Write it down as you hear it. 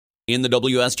In the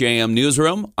WSJM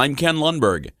newsroom, I'm Ken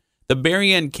Lundberg. The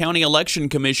Berrien County Election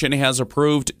Commission has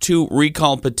approved 2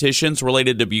 recall petitions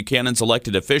related to Buchanan's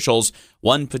elected officials.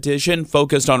 One petition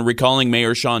focused on recalling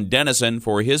Mayor Sean Dennison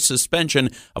for his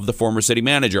suspension of the former city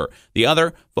manager. The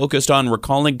other focused on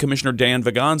recalling Commissioner Dan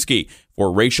Vigonski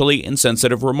for racially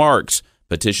insensitive remarks.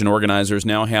 Petition organizers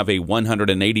now have a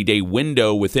 180-day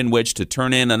window within which to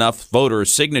turn in enough voter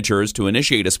signatures to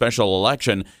initiate a special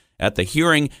election. At the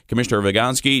hearing, Commissioner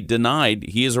Vigonski denied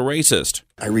he is a racist.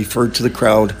 I referred to the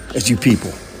crowd as you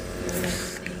people,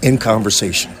 in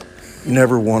conversation,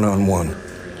 never one-on-one.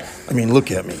 I mean, look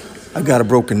at me. I've got a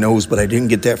broken nose, but I didn't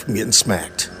get that from getting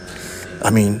smacked. I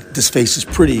mean, this face is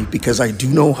pretty because I do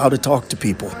know how to talk to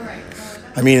people.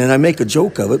 I mean, and I make a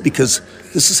joke of it because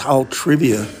this is how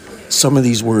trivia some of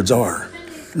these words are.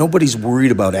 Nobody's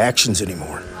worried about actions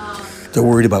anymore. They're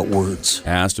worried about words.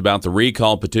 Asked about the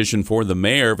recall petition for the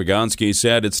mayor, Vigonski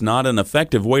said it's not an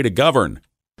effective way to govern.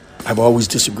 I've always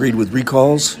disagreed with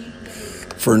recalls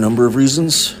for a number of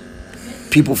reasons.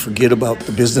 People forget about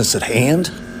the business at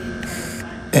hand,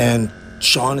 and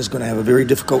Sean is going to have a very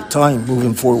difficult time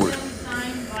moving forward.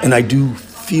 And I do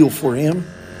feel for him,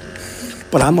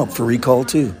 but I'm up for recall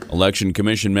too. Election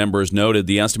Commission members noted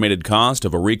the estimated cost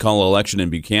of a recall election in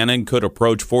Buchanan could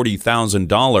approach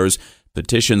 $40,000.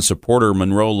 Petition supporter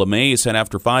Monroe LeMay said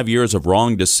after 5 years of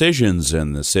wrong decisions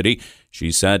in the city,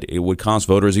 she said it would cost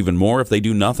voters even more if they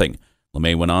do nothing.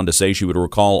 LeMay went on to say she would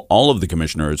recall all of the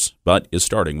commissioners, but is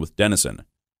starting with Dennison.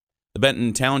 The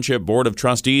Benton Township Board of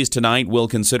Trustees tonight will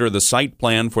consider the site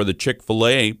plan for the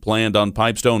Chick-fil-A planned on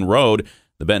Pipestone Road.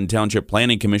 The Benton Township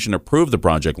Planning Commission approved the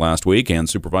project last week, and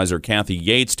Supervisor Kathy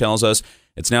Yates tells us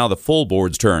it's now the full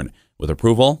board's turn. With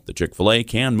approval, the Chick-fil-A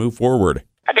can move forward.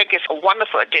 I think it's a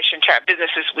wonderful addition to our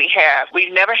businesses we have.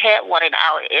 We've never had one in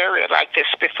our area like this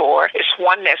before. It's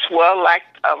one that's well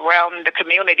liked around the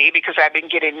community because I've been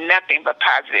getting nothing but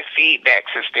positive feedback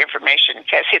since the information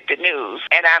has hit the news.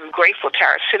 And I'm grateful to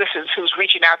our citizens who's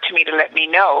reaching out to me to let me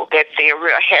know that they're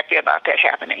real happy about that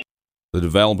happening. The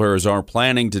developers are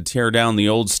planning to tear down the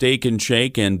old Steak and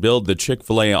Shake and build the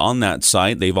Chick-fil-A on that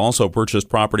site. They've also purchased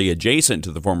property adjacent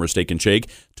to the former Steak and Shake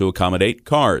to accommodate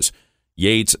cars.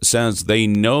 Yates says they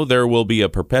know there will be a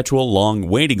perpetual long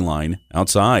waiting line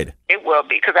outside. It will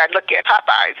be, because I look at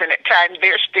Popeyes, and at times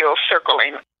they're still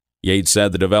circling. Yates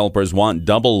said the developers want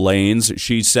double lanes.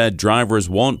 She said drivers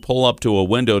won't pull up to a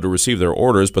window to receive their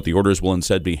orders, but the orders will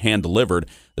instead be hand-delivered.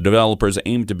 The developers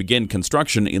aim to begin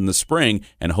construction in the spring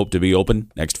and hope to be open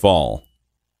next fall.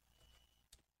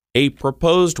 A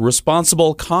proposed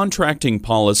responsible contracting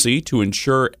policy to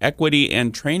ensure equity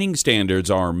and training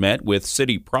standards are met with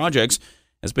city projects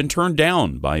has been turned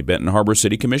down by Benton Harbor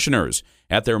City Commissioners.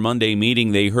 At their Monday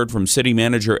meeting, they heard from City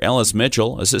Manager Ellis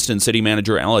Mitchell, Assistant City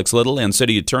Manager Alex Little, and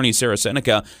City Attorney Sarah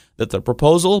Seneca that the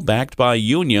proposal, backed by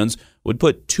unions, would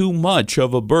put too much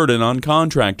of a burden on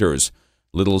contractors.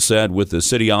 Little said with the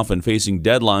city often facing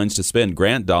deadlines to spend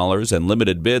grant dollars and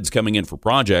limited bids coming in for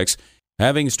projects,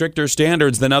 having stricter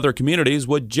standards than other communities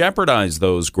would jeopardize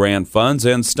those grant funds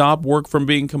and stop work from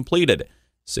being completed.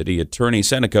 City Attorney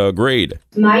Seneca agreed.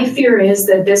 My fear is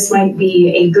that this might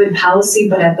be a good policy,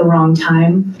 but at the wrong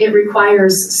time. It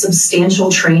requires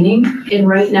substantial training. And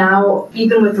right now,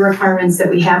 even with the requirements that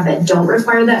we have that don't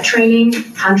require that training,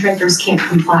 contractors can't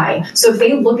comply. So if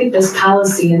they look at this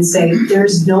policy and say,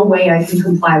 there's no way I can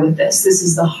comply with this. This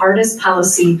is the hardest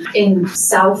policy in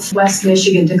Southwest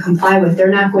Michigan to comply with. They're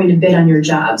not going to bid on your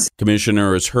jobs.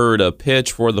 Commissioners heard a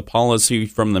pitch for the policy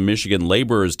from the Michigan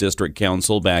Laborers District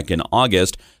Council back in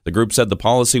August. The group said the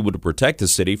policy would protect the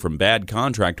city from bad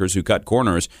contractors who cut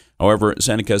corners. However,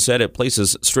 Seneca said it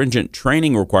places stringent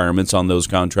training requirements on those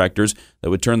contractors that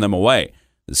would turn them away.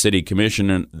 The city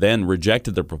commission then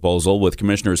rejected the proposal, with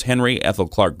Commissioners Henry, Ethel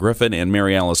Clark Griffin, and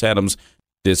Mary Alice Adams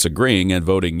disagreeing and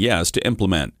voting yes to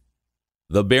implement.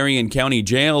 The Berrien County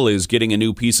Jail is getting a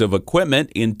new piece of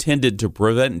equipment intended to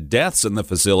prevent deaths in the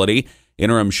facility.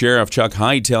 Interim Sheriff Chuck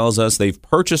Hyde tells us they've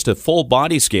purchased a full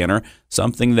body scanner,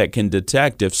 something that can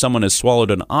detect if someone has swallowed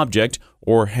an object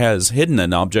or has hidden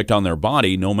an object on their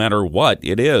body, no matter what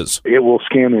it is. It will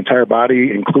scan the entire body,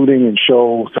 including and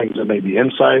show things that may be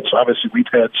inside. So obviously we've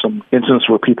had some instances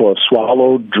where people have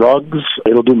swallowed drugs.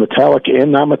 It'll do metallic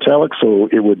and non-metallic, so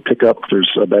it would pick up if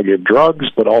there's a bag of drugs,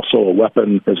 but also a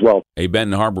weapon as well. A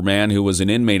Benton Harbor man who was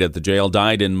an inmate at the jail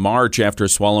died in March after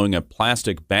swallowing a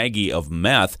plastic baggie of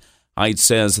meth. Hyde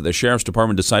says the sheriff's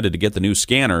department decided to get the new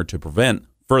scanner to prevent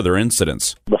further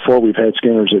incidents. Before, we've had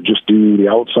scanners that just do the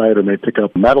outside or may pick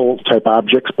up metal-type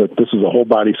objects, but this is a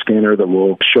whole-body scanner that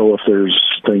will show if there's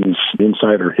things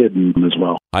inside or hidden as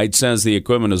well. Hyde says the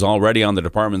equipment is already on the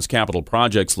department's capital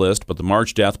projects list, but the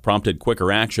March death prompted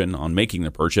quicker action on making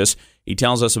the purchase. He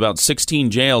tells us about 16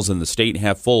 jails in the state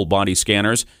have full-body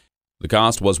scanners. The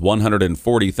cost was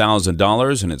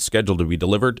 $140,000, and it's scheduled to be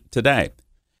delivered today.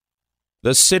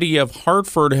 The city of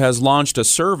Hartford has launched a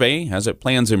survey as it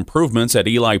plans improvements at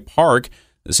Eli Park.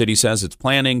 The city says it's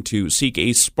planning to seek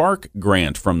a Spark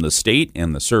grant from the state,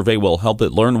 and the survey will help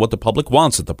it learn what the public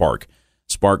wants at the park.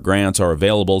 Spark grants are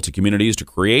available to communities to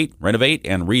create, renovate,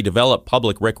 and redevelop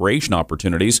public recreation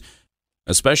opportunities,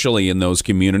 especially in those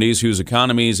communities whose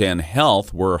economies and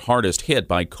health were hardest hit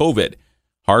by COVID.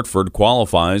 Hartford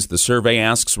qualifies. The survey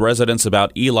asks residents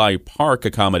about Eli Park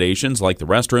accommodations like the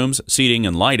restrooms, seating,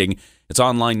 and lighting. It's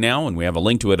online now, and we have a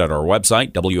link to it at our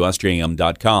website,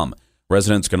 WSJM.com.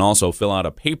 Residents can also fill out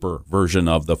a paper version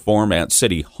of the form at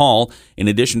City Hall. In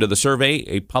addition to the survey,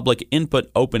 a public input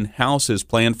open house is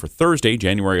planned for Thursday,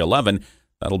 January 11.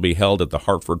 That'll be held at the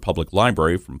Hartford Public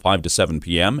Library from 5 to 7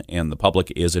 p.m., and the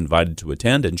public is invited to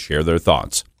attend and share their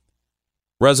thoughts.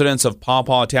 Residents of Paw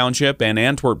Paw Township and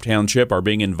Antwerp Township are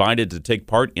being invited to take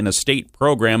part in a state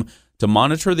program to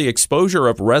monitor the exposure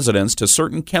of residents to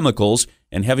certain chemicals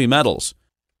and heavy metals.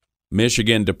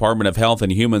 Michigan Department of Health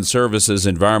and Human Services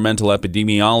environmental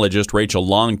epidemiologist Rachel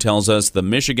Long tells us the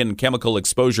Michigan Chemical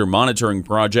Exposure Monitoring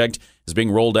Project is being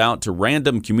rolled out to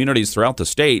random communities throughout the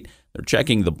state. They're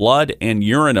checking the blood and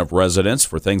urine of residents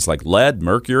for things like lead,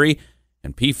 mercury,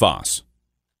 and PFAS.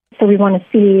 So we want to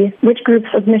see which groups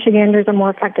of Michiganders are more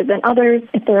affected than others,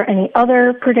 if there are any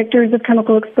other predictors of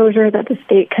chemical exposure that the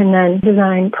state can then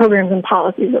design programs and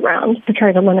policies around to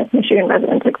try to limit Michigan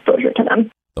residents' exposure to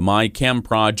them. The MyChem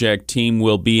Project team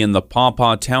will be in the Paw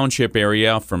Paw Township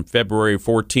area from February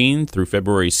 14 through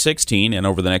February 16, and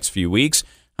over the next few weeks,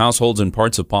 households in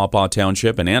parts of Paw Paw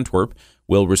Township and Antwerp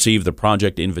will receive the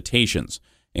project invitations.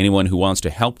 Anyone who wants to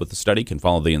help with the study can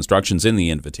follow the instructions in the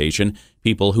invitation.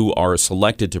 People who are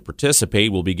selected to participate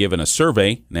will be given a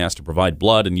survey and asked to provide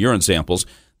blood and urine samples.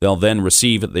 They'll then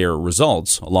receive their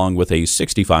results along with a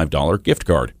 $65 gift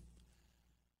card.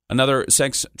 Another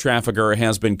sex trafficker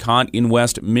has been caught in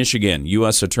West Michigan.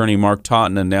 U.S. Attorney Mark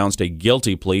Totten announced a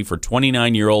guilty plea for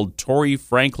 29-year-old Tori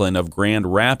Franklin of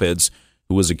Grand Rapids,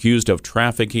 who was accused of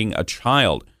trafficking a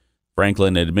child.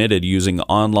 Franklin admitted using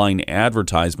online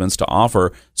advertisements to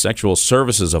offer sexual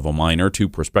services of a minor to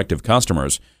prospective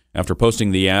customers. After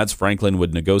posting the ads, Franklin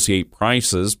would negotiate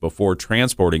prices before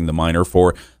transporting the minor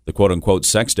for the quote-unquote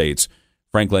sex dates.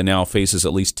 Franklin now faces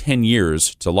at least 10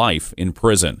 years to life in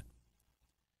prison.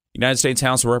 The United States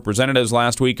House of Representatives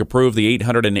last week approved the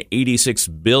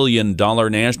 $886 billion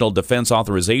National Defense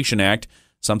Authorization Act,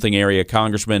 something area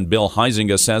Congressman Bill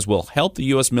Huizenga says will help the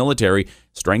U.S. military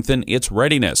strengthen its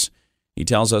readiness. He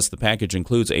tells us the package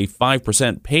includes a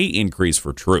 5% pay increase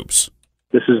for troops.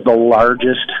 This is the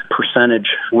largest percentage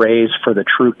raise for the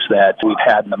troops that we've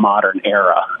had in the modern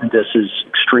era. This is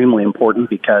extremely important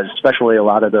because especially a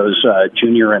lot of those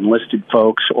junior enlisted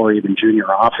folks or even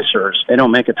junior officers, they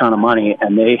don't make a ton of money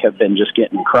and they have been just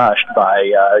getting crushed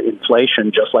by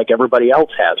inflation just like everybody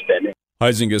else has been.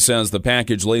 Huizenga says the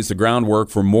package lays the groundwork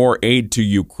for more aid to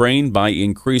Ukraine by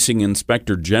increasing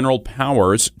Inspector General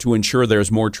powers to ensure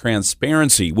there's more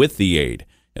transparency with the aid.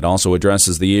 It also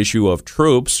addresses the issue of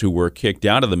troops who were kicked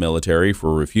out of the military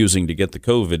for refusing to get the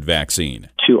COVID vaccine.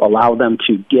 To allow them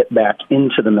to get back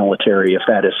into the military if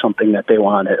that is something that they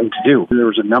wanted them to do. There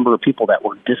was a number of people that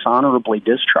were dishonorably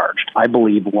discharged. I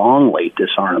believe wrongly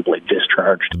dishonorably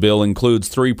discharged. The bill includes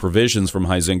 3 provisions from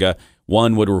Huizenga.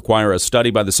 One would require a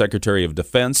study by the Secretary of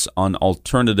Defense on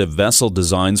alternative vessel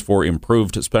designs for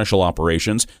improved special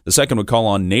operations. The second would call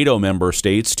on NATO member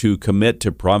states to commit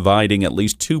to providing at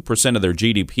least 2% of their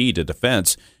GDP to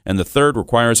defense. And the third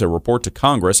requires a report to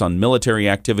Congress on military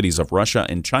activities of Russia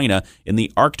and China in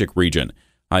the Arctic region.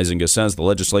 Huizenga says the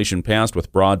legislation passed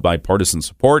with broad bipartisan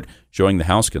support, showing the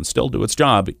House can still do its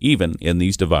job even in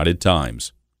these divided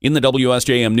times. In the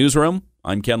WSJM newsroom,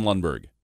 I'm Ken Lundberg.